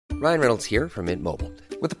Ryan Reynolds here from Mint Mobile.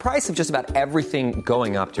 With the price of just about everything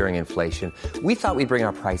going up during inflation, we thought we'd bring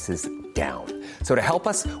our prices down. So to help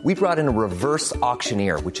us, we brought in a reverse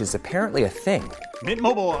auctioneer, which is apparently a thing. Mint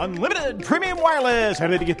Mobile Unlimited Premium Wireless. How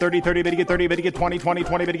to get 30, 30, bit to get 30, bit to get 20, 20,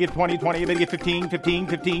 20, bit to get 20, 20, bit to get 15, 15,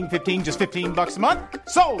 15, 15, just $15 a month?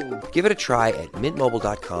 Sold! Give it a try at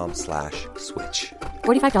mintmobile.com/switch.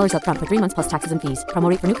 $45 up front for 3 months plus taxes and fees. Promo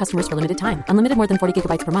rate for new customers for limited time. Unlimited more than 40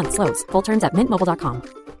 gigabytes per month. Slows full terms at mintmobile.com.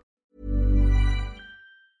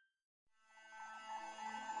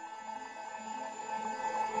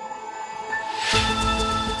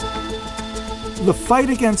 The fight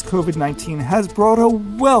against COVID-19 has brought a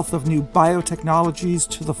wealth of new biotechnologies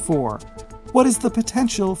to the fore. What is the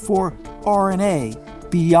potential for RNA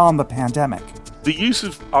beyond the pandemic? The use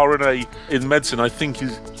of RNA in medicine, I think,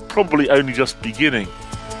 is probably only just beginning.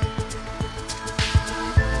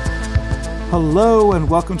 Hello and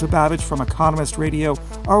welcome to Babbage from Economist Radio,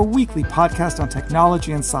 our weekly podcast on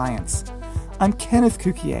technology and science. I'm Kenneth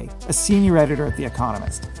Cukier, a senior editor at The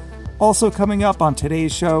Economist. Also coming up on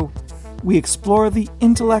today's show, we explore the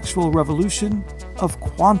intellectual revolution of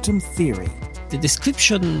quantum theory. The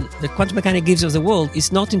description that quantum mechanics gives of the world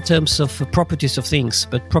is not in terms of properties of things,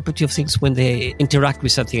 but property of things when they interact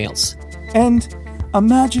with something else. And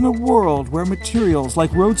imagine a world where materials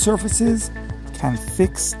like road surfaces can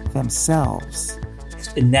fix themselves.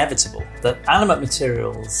 It's inevitable that animate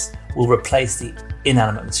materials will replace the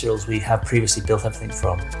inanimate materials we have previously built everything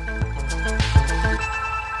from.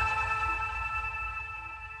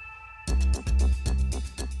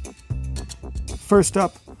 First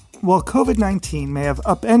up, while COVID-19 may have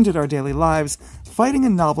upended our daily lives, fighting a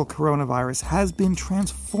novel coronavirus has been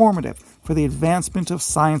transformative for the advancement of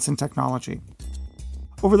science and technology.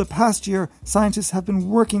 Over the past year, scientists have been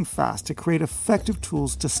working fast to create effective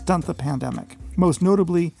tools to stunt the pandemic, most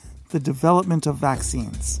notably the development of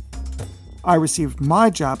vaccines. I received my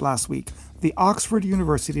jab last week, the Oxford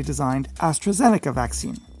University-designed AstraZeneca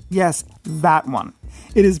vaccine. Yes, that one.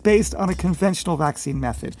 It is based on a conventional vaccine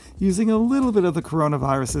method, using a little bit of the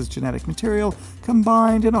coronavirus's genetic material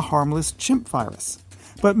combined in a harmless chimp virus.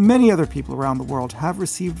 But many other people around the world have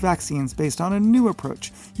received vaccines based on a new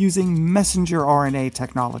approach, using messenger RNA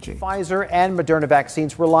technology. Pfizer and Moderna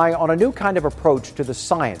vaccines rely on a new kind of approach to the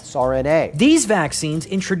science, RNA. These vaccines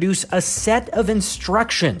introduce a set of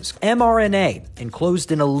instructions, mRNA,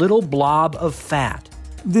 enclosed in a little blob of fat.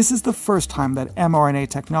 This is the first time that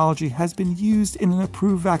mRNA technology has been used in an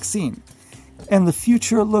approved vaccine, and the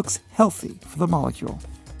future looks healthy for the molecule.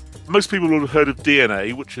 Most people will have heard of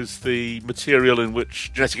DNA, which is the material in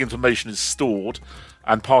which genetic information is stored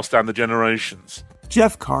and passed down the generations.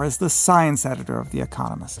 Jeff Carr is the science editor of The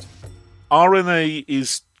Economist. RNA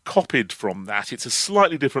is copied from that. It's a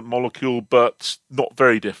slightly different molecule, but not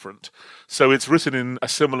very different. So it's written in a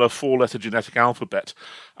similar 4-letter genetic alphabet.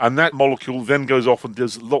 And that molecule then goes off and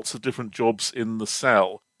does lots of different jobs in the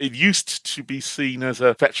cell. It used to be seen as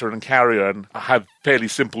a fetcher and carrier and have fairly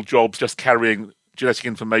simple jobs, just carrying genetic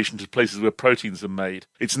information to places where proteins are made.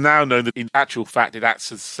 It's now known that in actual fact it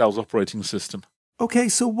acts as the cell's operating system. Okay,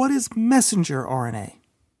 so what is messenger RNA?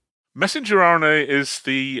 Messenger RNA is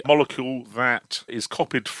the molecule that is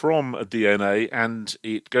copied from a DNA and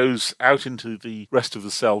it goes out into the rest of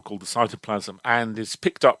the cell called the cytoplasm and is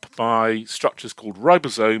picked up by structures called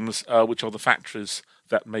ribosomes, which are the factories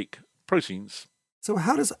that make proteins. So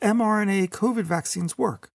how does mRNA COVID vaccines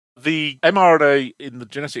work? The mRNA in the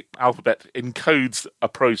genetic alphabet encodes a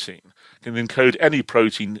protein. It can encode any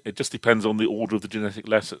protein. It just depends on the order of the genetic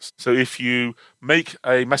letters. So if you make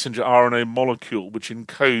a messenger RNA molecule which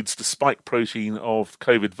encodes the spike protein of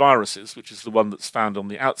COVID viruses, which is the one that's found on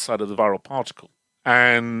the outside of the viral particle,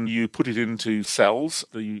 and you put it into cells,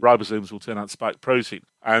 the ribosomes will turn out spike protein.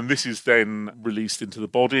 And this is then released into the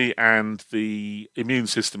body, and the immune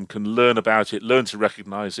system can learn about it, learn to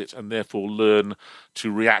recognize it, and therefore learn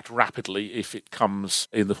to react rapidly if it comes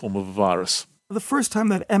in the form of a virus. The first time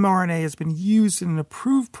that mRNA has been used in an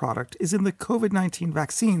approved product is in the COVID-19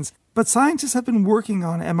 vaccines, but scientists have been working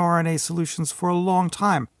on mRNA solutions for a long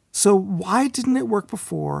time. So why didn't it work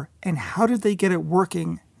before, and how did they get it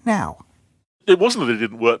working now? It wasn't that it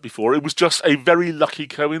didn't work before, it was just a very lucky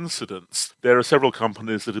coincidence. There are several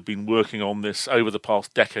companies that have been working on this over the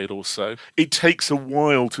past decade or so. It takes a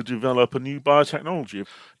while to develop a new biotechnology.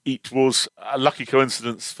 It was a lucky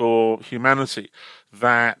coincidence for humanity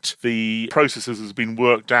that the processes has been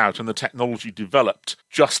worked out and the technology developed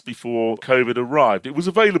just before COVID arrived. It was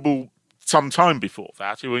available some time before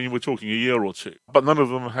that, when you were talking a year or two, but none of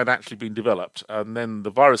them had actually been developed. And then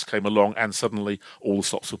the virus came along and suddenly all the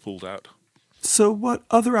stops were pulled out. So what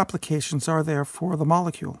other applications are there for the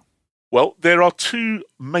molecule? Well, there are two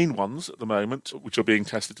main ones at the moment which are being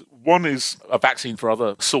tested. One is a vaccine for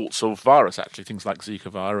other sorts of virus, actually, things like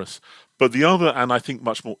Zika virus. But the other, and I think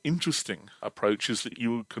much more interesting approach, is that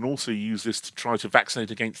you can also use this to try to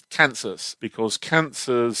vaccinate against cancers, because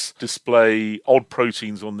cancers display odd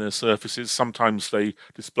proteins on their surfaces. Sometimes they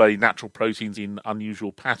display natural proteins in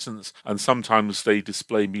unusual patterns, and sometimes they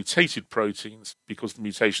display mutated proteins, because the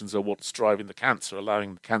mutations are what's driving the cancer,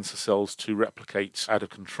 allowing cancer cells to replicate out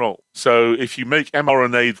of control. So if you make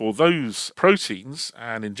mRNA for those proteins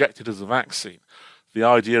and inject it as a vaccine, the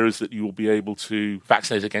idea is that you will be able to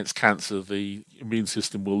vaccinate against cancer. The immune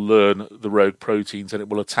system will learn the rogue proteins and it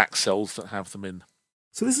will attack cells that have them in.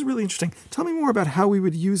 So this is really interesting. Tell me more about how we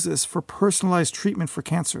would use this for personalized treatment for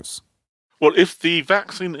cancers. Well, if the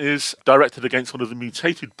vaccine is directed against one of the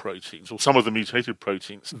mutated proteins, or some of the mutated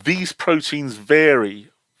proteins, these proteins vary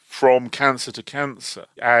from cancer to cancer.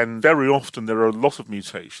 And very often there are a lot of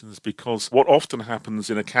mutations, because what often happens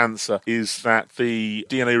in a cancer is that the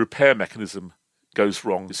DNA repair mechanism goes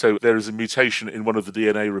wrong. So there is a mutation in one of the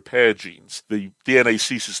DNA repair genes. The DNA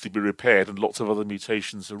ceases to be repaired and lots of other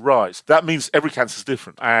mutations arise. That means every cancer is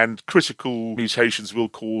different, and critical mutations will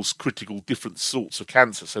cause critical different sorts of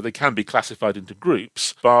cancer. So they can be classified into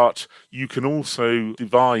groups, but you can also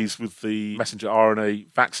devise with the messenger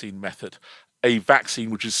RNA vaccine method a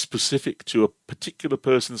vaccine which is specific to a particular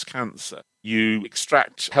person's cancer. You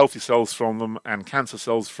extract healthy cells from them and cancer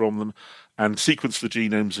cells from them and sequence the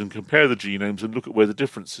genomes and compare the genomes and look at where the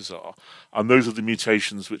differences are. And those are the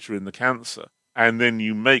mutations which are in the cancer. And then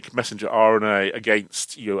you make messenger RNA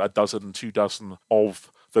against a dozen, 2 dozen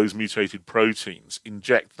of those mutated proteins,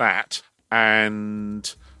 inject that,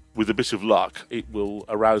 and with a bit of luck, it will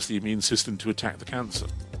arouse the immune system to attack the cancer.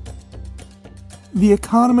 The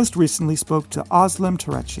Economist recently spoke to Özlem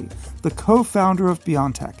Türeci, the co-founder of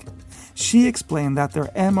BioNTech. She explained that their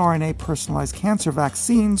mRNA-personalized cancer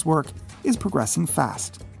vaccines work is progressing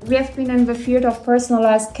fast. We have been in the field of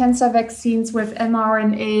personalized cancer vaccines with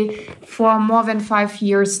mRNA for more than 5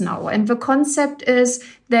 years now. And the concept is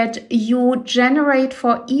that you generate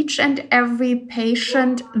for each and every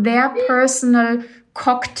patient their personal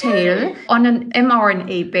cocktail on an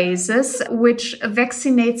mRNA basis, which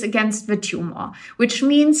vaccinates against the tumor, which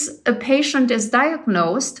means a patient is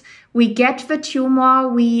diagnosed, we get the tumor,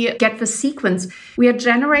 we get the sequence, we are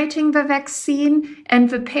generating the vaccine, and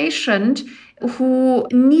the patient who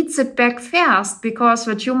needs it back fast because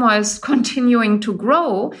the tumor is continuing to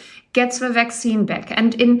grow gets the vaccine back.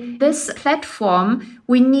 And in this platform,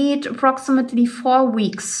 we need approximately 4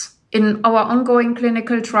 weeks in our ongoing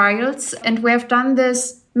clinical trials. And we have done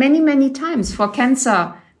this many, many times for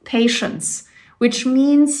cancer patients, which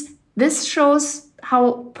means this shows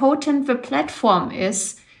how potent the platform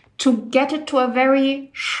is to get it to a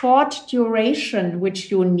very short duration, which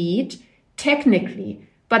you need technically.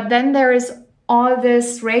 But then there is all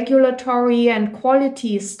this regulatory and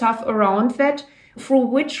quality stuff around that, through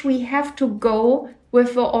which we have to go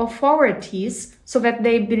with the authorities so that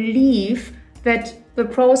they believe that the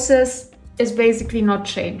process is basically not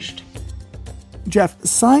changed. Jeff,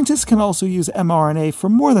 scientists can also use mRNA for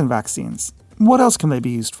more than vaccines. What else can they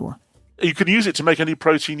be used for? You can use it to make any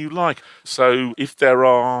protein you like. So if there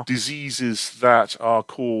are diseases that are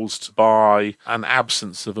caused by an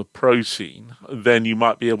absence of a protein, then you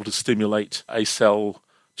might be able to stimulate a cell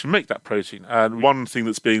to make that protein. And one thing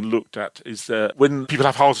that's being looked at is that when people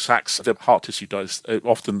have heart attacks, their heart tissue dies.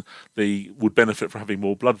 Often they would benefit from having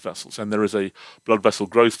more blood vessels. And there is a blood vessel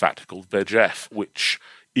growth factor called Babbage, which,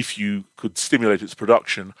 if you could stimulate its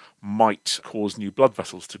production, might cause new blood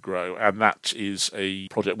vessels to grow. And that is a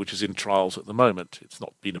project which is in trials at the moment. It's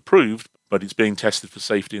not been approved, but it's being tested for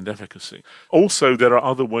safety and efficacy. Also, there are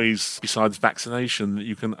other ways besides vaccination that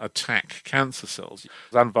you can attack cancer cells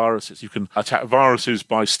and viruses. You can attack viruses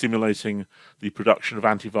by stimulating the production of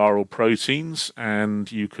antiviral proteins, and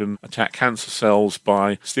you can attack cancer cells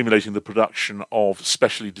by stimulating the production of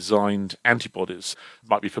specially designed antibodies. You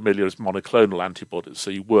might be familiar as monoclonal antibodies.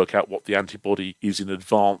 So you work out what the antibody is in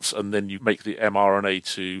advance, and then you make the mRNA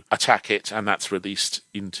to attack it, and that's released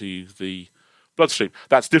into the bloodstream.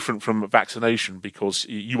 That's different from vaccination because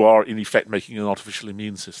you are, in effect, making an artificial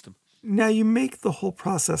immune system. Now, you make the whole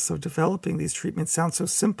process of developing these treatments sound so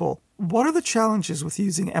simple. What are the challenges with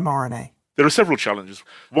using mRNA? There are several challenges.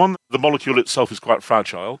 One, the molecule itself is quite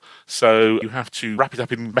fragile, so you have to wrap it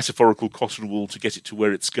up in metaphorical cotton wool to get it to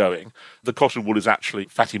where it's going. The cotton wool is actually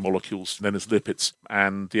fatty molecules, known as lipids,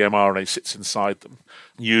 and the mRNA sits inside them.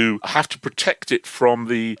 You have to protect it from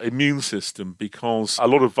the immune system because a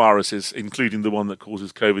lot of viruses, including the one that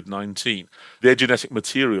causes COVID-19, their genetic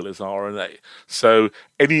material is RNA. So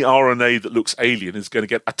any RNA that looks alien is going to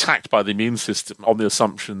get attacked by the immune system on the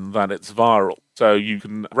assumption that it's viral. So you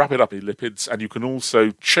can wrap it up in lipids, and you can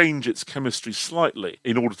also change its chemistry slightly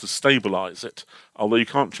in order to stabilize it, although you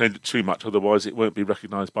can't change it too much, otherwise it won't be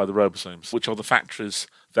recognized by the ribosomes, which are the factories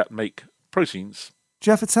that make proteins.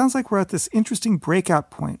 Jeff, it sounds like we're at this interesting breakout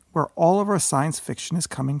point where all of our science fiction is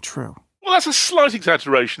coming true. Well, that's a slight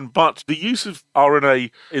exaggeration, but the use of RNA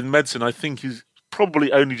in medicine, I think, is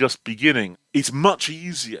probably only just beginning. It's much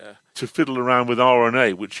easier to fiddle around with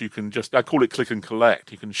RNA, which you can just, I call it click and collect.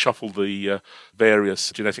 You can shuffle the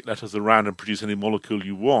various genetic letters around and produce any molecule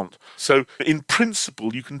you want. So in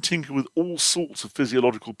principle, you can tinker with all sorts of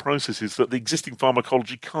physiological processes that the existing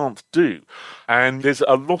pharmacology can't do. And there's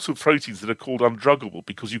a lot of proteins that are called undruggable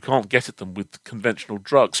because you can't get at them with conventional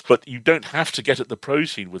drugs. But you don't have to get at the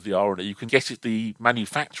protein with the RNA. You can get at the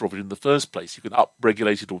manufacture of it in the first place. You can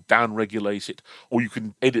upregulate it or downregulate it, or you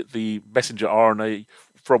can edit the messenger RNA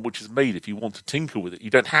from which is made if you want to tinker with it.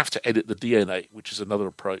 You don't have to edit the DNA, which is another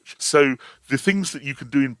approach. So the things that you can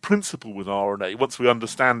do in principle with RNA, once we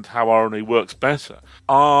understand how RNA works better,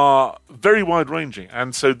 are very wide-ranging.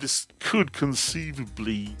 And so this could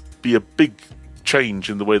conceivably be a big change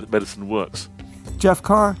in the way that medicine works. Jeff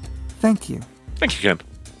Carr, thank you. Thank you, Ken.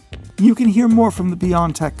 You can hear more from the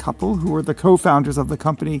Beyond Tech couple, who are the co-founders of the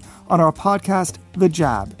company, on our podcast, The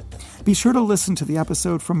Jab. Be sure to listen to the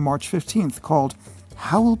episode from March 15th called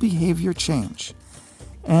How Will Behavior Change?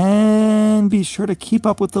 And be sure to keep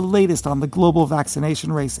up with the latest on the global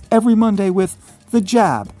vaccination race every Monday with The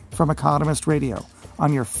Jab from Economist Radio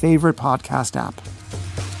on your favorite podcast app.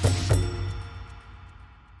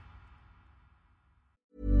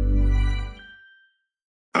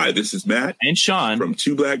 Hi, this is Matt and Sean from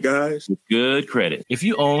Two Black Guys with Good Credit. If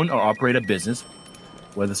you own or operate a business,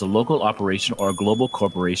 whether it's a local operation or a global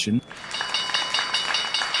corporation,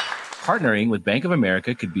 partnering with Bank of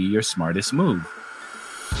America could be your smartest move.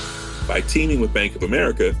 By teaming with Bank of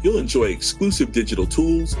America, you'll enjoy exclusive digital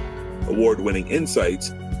tools, award-winning insights,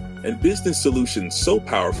 and business solutions so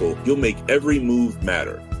powerful you'll make every move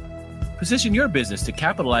matter. Position your business to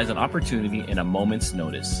capitalize on opportunity in a moment's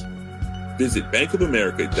notice. Visit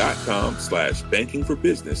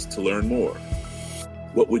bankofamerica.com/bankingforbusiness to learn more.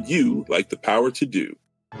 What would you like the power to do?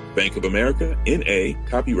 Bank of America, N.A.,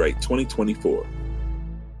 copyright 2024.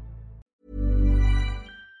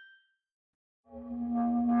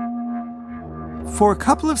 For a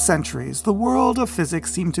couple of centuries, the world of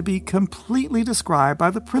physics seemed to be completely described by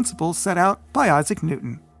the principles set out by Isaac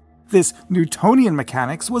Newton. This Newtonian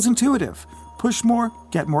mechanics was intuitive. Push more,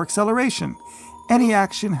 get more acceleration. Any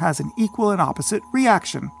action has an equal and opposite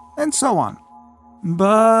reaction, and so on.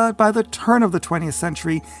 But by the turn of the 20th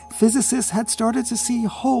century, physicists had started to see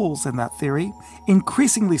holes in that theory.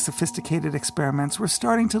 Increasingly sophisticated experiments were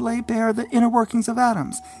starting to lay bare the inner workings of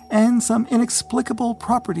atoms and some inexplicable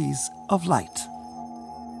properties of light.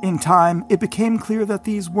 In time, it became clear that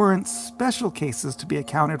these weren't special cases to be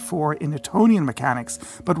accounted for in Newtonian mechanics,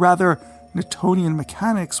 but rather Newtonian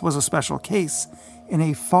mechanics was a special case in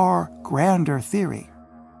a far grander theory.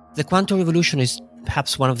 The quantum revolution is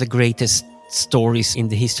perhaps one of the greatest stories in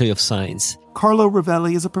the history of science. Carlo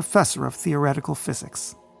Rovelli is a professor of theoretical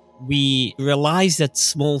physics. We realize that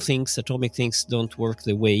small things, atomic things, don't work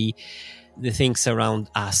the way the things around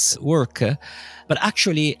us work, but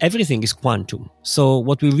actually everything is quantum. So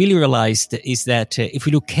what we really realized is that if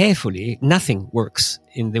we look carefully, nothing works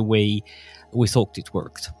in the way we thought it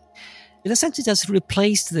worked. In a sense, it has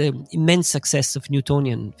replaced the immense success of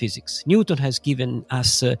Newtonian physics. Newton has given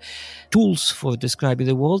us tools for describing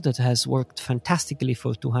the world that has worked fantastically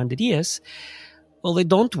for 200 years. Well, they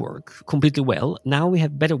don't work completely well. Now we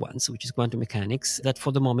have better ones, which is quantum mechanics, that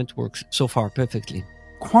for the moment works so far perfectly.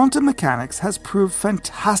 Quantum mechanics has proved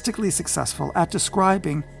fantastically successful at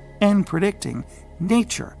describing and predicting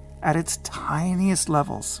nature at its tiniest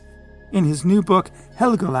levels. In his new book,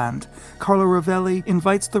 Helgoland, Carlo Rovelli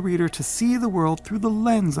invites the reader to see the world through the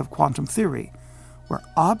lens of quantum theory, where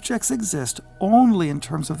objects exist only in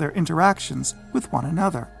terms of their interactions with one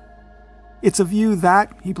another. It's a view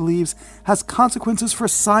that, he believes, has consequences for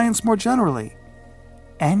science more generally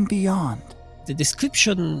and beyond. the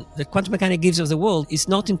description that quantum mechanics gives of the world is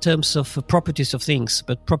not in terms of properties of things,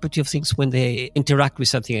 but property of things when they interact with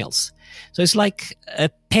something else. So it's like a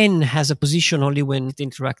pen has a position only when it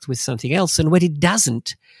interacts with something else. And when it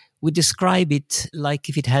doesn't, we describe it like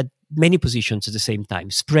if it had many positions at the same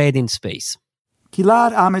time, spread in space.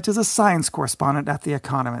 Gilad Amit is a science correspondent at The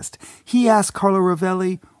Economist. He asked Carlo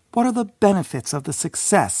Rovelli, what are the benefits of the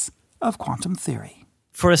success of quantum theory?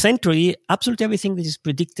 For a century, absolutely everything that is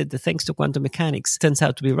predicted that thanks to quantum mechanics turns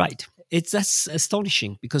out to be right. That's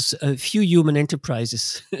astonishing because a few human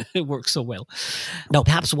enterprises work so well. Now,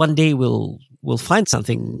 perhaps one day we'll find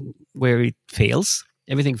something where it fails.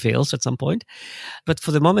 Everything fails at some point. But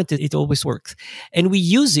for the moment, it always works. And we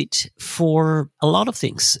use it for a lot of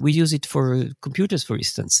things. We use it for computers, for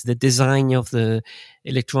instance. The design of the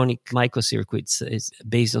electronic microcircuits is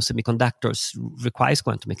based on semiconductors requires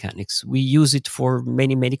quantum mechanics. We use it for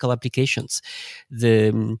many medical applications.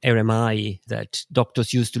 The RMI that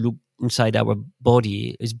doctors use to look inside our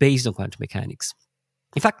body is based on quantum mechanics.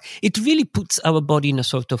 In fact, it really puts our body in a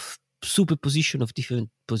sort of superposition of different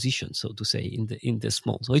positions, so to say, in the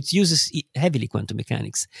small. So it uses heavily quantum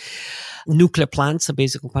mechanics. Nuclear plants are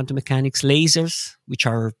based on quantum mechanics. Lasers, which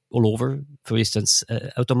are all over, for instance,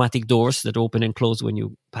 automatic doors that open and close when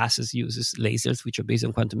you passes uses lasers, which are based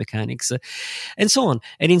on quantum mechanics, and so on.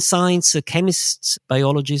 And in science, chemists,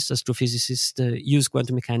 biologists, astrophysicists use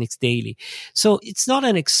quantum mechanics daily. So it's not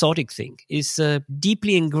an exotic thing. It's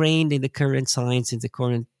deeply ingrained in the current science, in the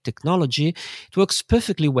current technology. It works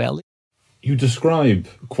perfectly well. You describe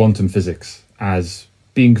quantum physics as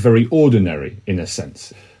being very ordinary in a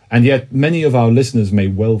sense, and yet many of our listeners may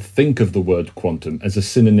well think of the word quantum as a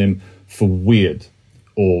synonym for weird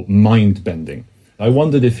or mind-bending. I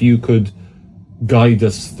wondered if you could guide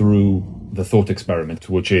us through the thought experiment,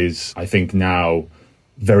 which is, I think, now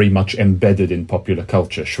very much embedded in popular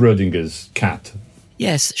culture, Schrödinger's cat.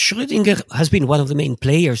 Yes, Schrödinger has been one of the main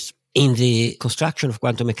players in the construction of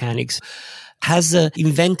quantum mechanics, has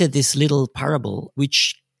invented this little parable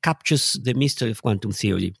which captures the mystery of quantum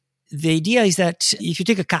theory. The idea is that if you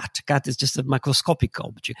take a cat is just a microscopic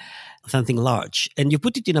object, something large, and you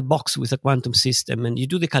put it in a box with a quantum system and you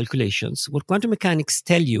do the calculations, what quantum mechanics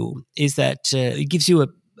tell you is that it gives you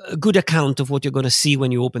a good account of what you're going to see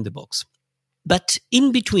when you open the box. But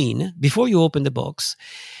in between, before you open the box,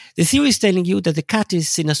 the theory is telling you that the cat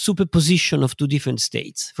is in a superposition of two different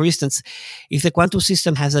states. For instance, if the quantum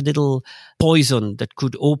system has a little poison that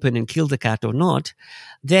could open and kill the cat or not,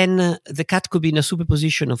 then the cat could be in a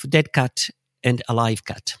superposition of a dead cat and a live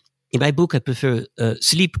cat. In my book, I prefer a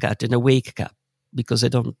sleep cat and a wake cat because I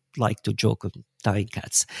don't like to joke on dying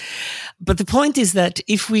cats. But the point is that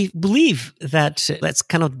if we believe that that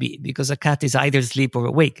cannot be because a cat is either asleep or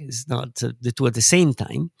awake, it's not the two at the same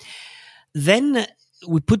time, then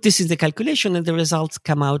we put this in the calculation and the results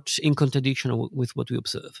come out in contradiction with what we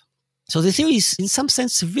observe. So the theory is, in some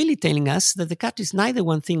sense, really telling us that the cat is neither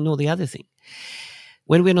one thing nor the other thing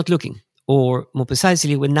when we're not looking, or more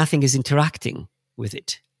precisely, when nothing is interacting with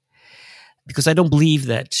it. Because I don't believe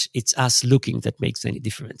that it's us looking that makes any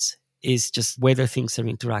difference. It's just whether things are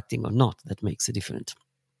interacting or not that makes a difference.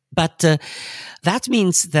 But that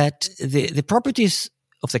means that the properties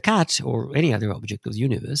of the cat or any other object of the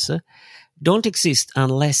universe don't exist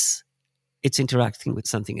unless it's interacting with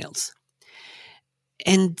something else.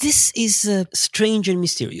 And this is strange and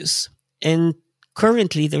mysterious. And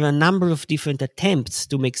currently there are a number of different attempts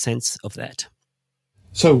to make sense of that.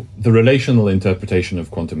 So the relational interpretation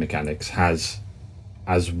of quantum mechanics has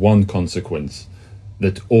as one consequence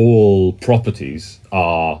that all properties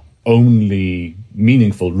are only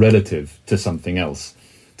meaningful relative to something else.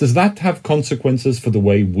 Does that have consequences for the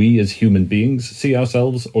way we as human beings see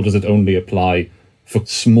ourselves, or does it only apply for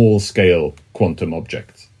small-scale quantum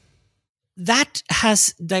objects? That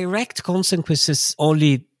has direct consequences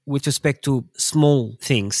only with respect to small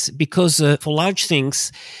things, because for large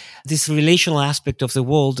things, this relational aspect of the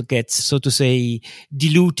world gets, so to say,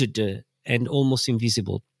 diluted and almost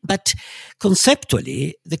invisible. But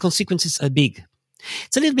conceptually, the consequences are big.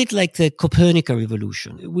 It's a little bit like the Copernican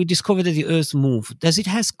revolution. We discovered that the Earth moved. Does it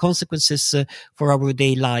have consequences for our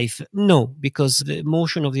everyday life? No, because the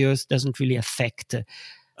motion of the Earth doesn't really affect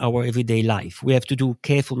our everyday life. We have to do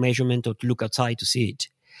careful measurement or to look outside to see it.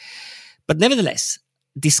 But nevertheless,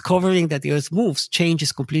 discovering that the Earth moves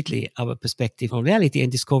changes completely our perspective on reality,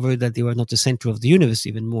 and discover that they are not the center of the universe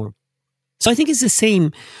even more. So I think it's the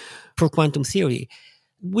same for quantum theory.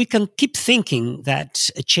 We can keep thinking that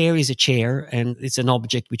a chair is a chair and it's an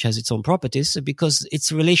object which has its own properties because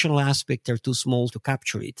its relational aspects are too small to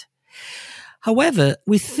capture it. However,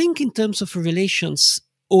 we think in terms of relations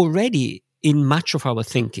already in much of our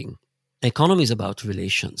thinking. Economy is about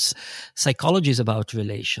relations. Psychology is about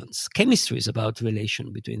relations. Chemistry is about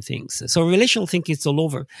relation between things. So relational thinking is all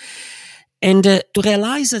over. And to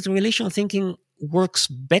realize that relational thinking works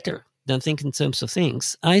better than thinking in terms of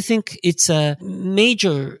things, I think it's a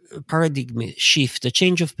major paradigm shift, a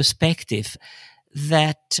change of perspective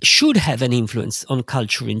that should have an influence on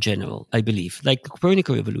culture in general, I believe, like the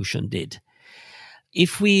Copernican revolution did.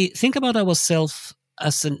 If we think about ourselves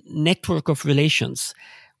as a network of relations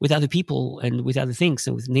with other people and with other things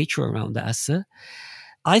and with nature around us,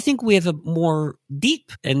 I think we have a more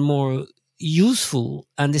deep and more useful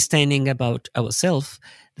understanding about ourselves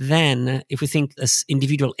than if we think as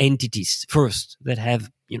individual entities first that have,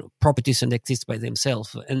 properties and exist by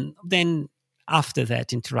themselves, and then after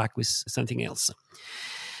that interact with something else.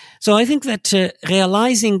 So I think that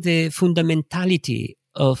realizing the fundamentality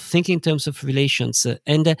of thinking in terms of relations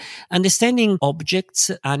and understanding objects,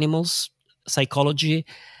 animals, psychology,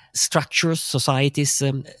 structures, societies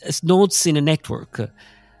as nodes in a network,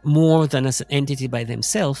 more than as an entity by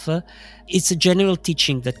themselves, it's a general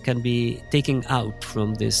teaching that can be taken out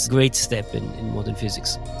from this great step in modern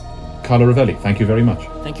physics. Carlo Rovelli, thank you very much.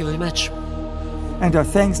 Thank you very much. And our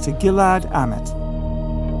thanks to Gilad Amit.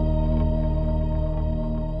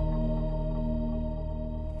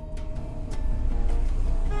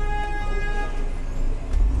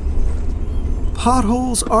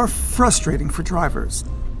 Potholes are frustrating for drivers,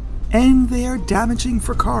 and they are damaging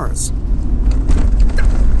for cars.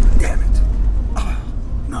 Damn it. Oh,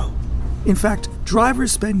 no. In fact,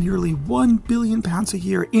 drivers spend nearly £1 billion a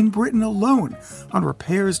year in Britain alone on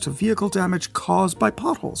repairs to vehicle damage caused by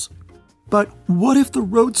potholes. But what if the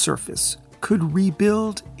road surface could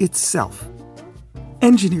rebuild itself?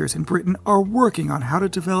 Engineers in Britain are working on how to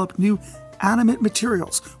develop new animate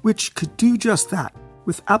materials which could do just that,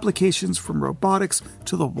 with applications from robotics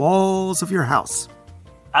to the walls of your house.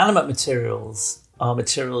 Animate materials are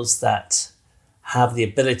materials that have the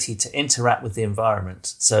ability to interact with the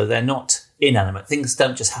environment. So they're not inanimate. Things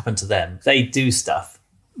don't just happen to them. They do stuff.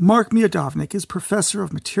 Mark Miodownik is Professor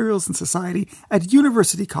of Materials and Society at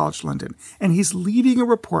University College London, and he's leading a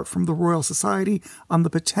report from the Royal Society on the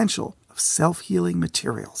potential of self-healing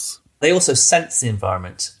materials. They also sense the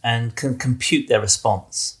environment and can compute their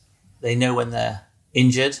response. They know when they're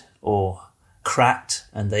injured or cracked,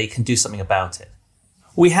 and they can do something about it.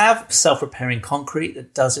 We have self-repairing concrete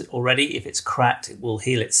that does it already. If it's cracked, it will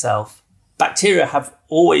heal itself. Bacteria have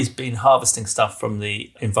always been harvesting stuff from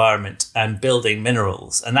the environment and building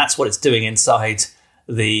minerals, and that's what it's doing inside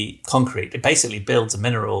the concrete. It basically builds a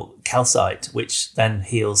mineral, calcite, which then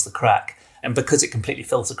heals the crack. And because it completely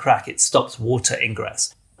fills the crack, it stops water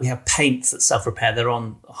ingress. We have paints that self-repair. They're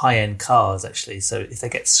on high-end cars, actually, so if they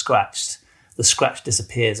get scratched, the scratch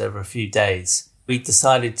disappears over a few days. We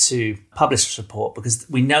decided to publish this report because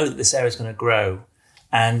we know that this area is going to grow,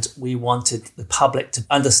 and we wanted the public to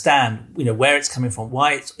understand, where it's coming from,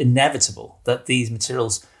 why it's inevitable that these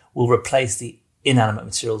materials will replace the inanimate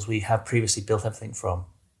materials we have previously built everything from.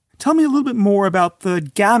 Tell me a little bit more about the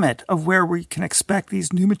gamut of where we can expect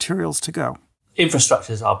these new materials to go.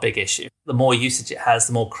 Infrastructure is our big issue. The more usage it has,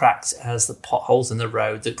 the more cracks it has, the potholes in the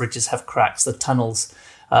road, the bridges have cracks, the tunnels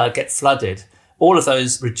get flooded. All of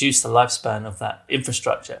those reduce the lifespan of that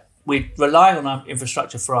infrastructure. We rely on our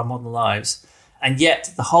infrastructure for our modern lives, and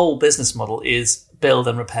yet the whole business model is build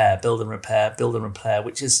and repair, build and repair, build and repair,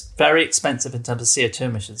 which is very expensive in terms of CO2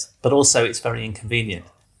 emissions, but also it's very inconvenient.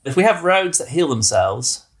 If we have roads that heal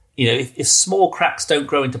themselves, if small cracks don't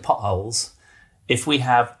grow into potholes, if we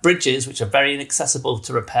have bridges which are very inaccessible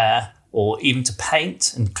to repair or even to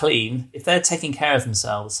paint and clean, if they're taking care of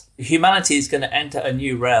themselves, humanity is going to enter a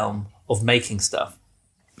new realm of making stuff.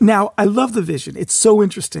 Now, I love the vision. It's so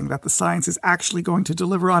interesting that the science is actually going to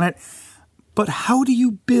deliver on it. But how do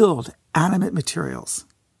you build animate materials?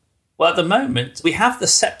 Well, at the moment, we have the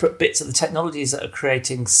separate bits of the technologies that are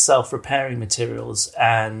creating self-repairing materials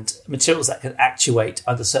and materials that can actuate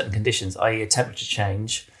under certain conditions, i.e. a temperature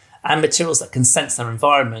change, and materials that can sense their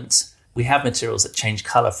environment. We have materials that change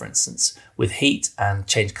colour, for instance, with heat and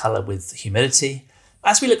change colour with humidity.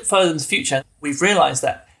 As we look further in the future, we've realised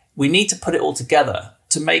that we need to put it all together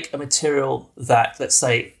to make a material that, let's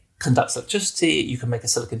say, conducts electricity, you can make a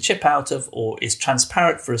silicon chip out of, or is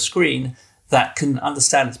transparent for a screen that can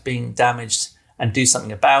understand it's being damaged and do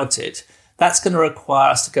something about it. That's going to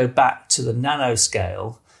require us to go back to the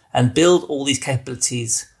nanoscale and build all these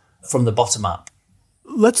capabilities from the bottom up.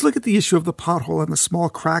 Let's look at the issue of the pothole and the small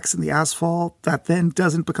cracks in the asphalt that then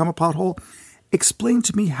doesn't become a pothole. Explain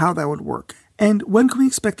to me how that would work. And when can we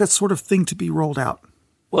expect that sort of thing to be rolled out?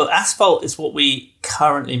 Well, asphalt is what we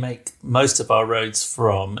currently make most of our roads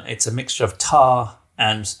from. It's a mixture of tar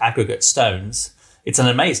and aggregate stones, it's an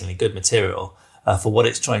amazingly good material for what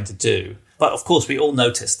it's trying to do. But of course, we all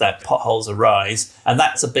notice that potholes arise, and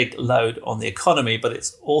that's a big load on the economy, but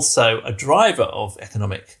it's also a driver of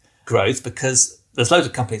economic growth because there's loads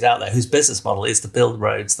of companies out there whose business model is to build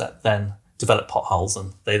roads that then develop potholes,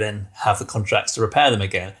 and they then have the contracts to repair them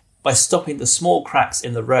again. By stopping the small cracks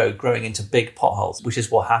in the road growing into big potholes, which is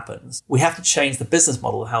what happens, we have to change the business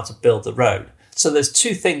model of how to build the road. So there's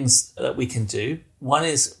two things that we can do. One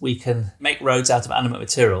is we can make roads out of animate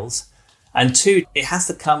materials. And two, it has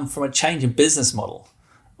to come from a change in business model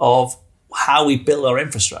of how we build our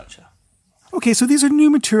infrastructure. Okay, so these are new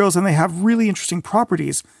materials and they have really interesting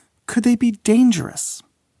properties. Could they be dangerous?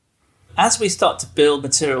 As we start to build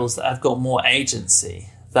materials that have got more agency,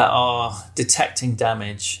 that are detecting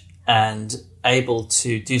damage and able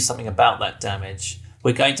to do something about that damage,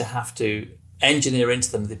 we're going to have to engineer into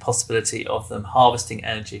them the possibility of them harvesting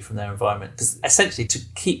energy from their environment. Because essentially, to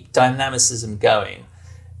keep dynamicism going,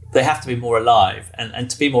 they have to be more alive. And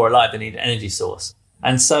to be more alive, they need an energy source.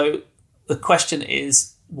 And so the question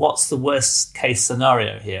is, what's the worst case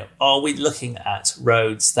scenario here? Are we looking at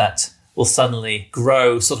roads that will suddenly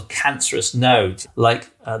grow sort of cancerous nodes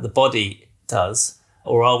like the body does?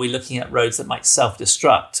 Or are we looking at roads that might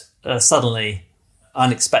self-destruct suddenly,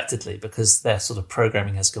 unexpectedly, because their sort of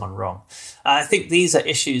programming has gone wrong? I think these are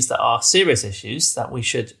issues that are serious issues that we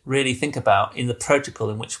should really think about in the protocol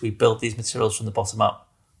in which we build these materials from the bottom up.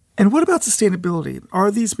 And what about sustainability?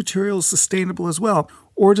 Are these materials sustainable as well?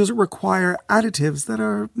 Or does it require additives that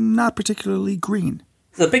are not particularly green?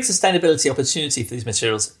 The big sustainability opportunity for these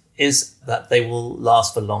materials is that they will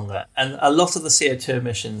last for longer. And a lot of the CO2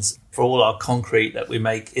 emissions for all our concrete that we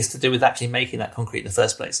make is to do with actually making that concrete in the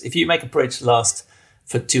first place. If you make a bridge last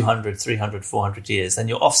for 200, 300, 400 years, then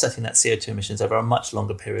you're offsetting that CO2 emissions over a much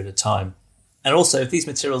longer period of time. And also, if these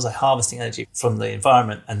materials are harvesting energy from the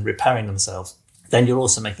environment and repairing themselves, then you're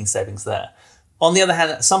also making savings there. On the other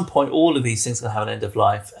hand, at some point, all of these things are going to have an end of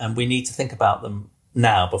life, and we need to think about them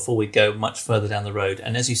now before we go much further down the road.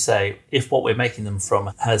 And as you say, if what we're making them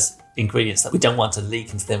from has ingredients that we don't want to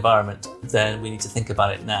leak into the environment, then we need to think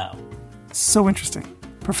about it now. So interesting.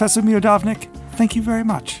 Professor Miodownik, thank you very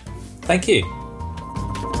much. Thank you.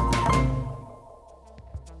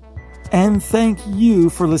 And thank you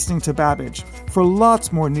for listening to Babbage. For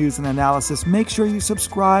lots more news and analysis, make sure you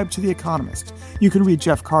subscribe to The Economist. You can read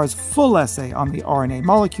Jeff Carr's full essay on the RNA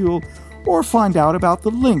molecule, or find out about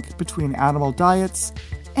the link between animal diets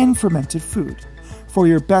and fermented food. For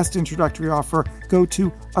your best introductory offer, go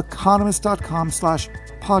to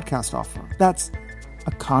economist.com/podcast offer. That's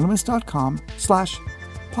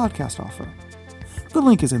economist.com/podcast offer. The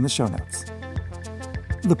link is in the show notes.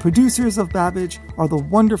 The producers of Babbage are the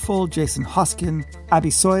wonderful Jason Hoskin,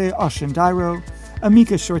 Abisoye Oshindairo,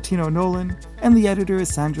 Amika Shortino-Nolan, and the editor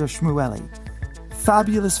is Sandra Shmueli.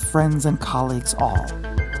 Fabulous friends and colleagues all.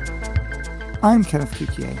 I'm Kenneth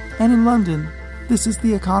Cukier, and in London, this is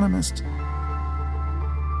The Economist.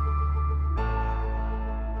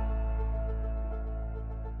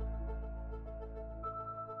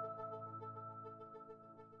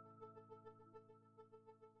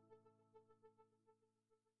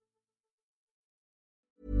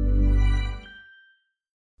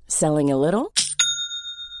 Selling a little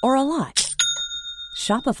or a lot?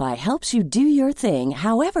 Shopify helps you do your thing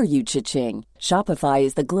however you cha-ching. Shopify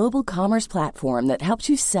is the global commerce platform that helps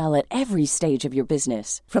you sell at every stage of your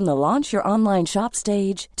business. From the launch your online shop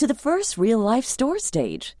stage to the first real-life store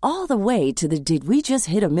stage, all the way to the did we just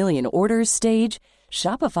hit a million orders stage.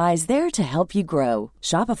 Shopify is there to help you grow.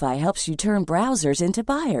 Shopify helps you turn browsers into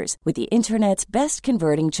buyers with the internet's best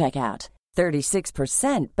converting checkout.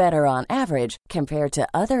 36% better on average compared to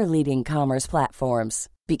other leading commerce platforms.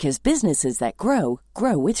 Because businesses that grow,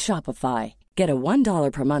 grow with Shopify. Get a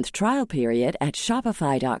 $1 per month trial period at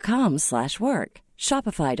shopify.com/work.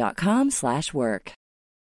 Shopify.com/work.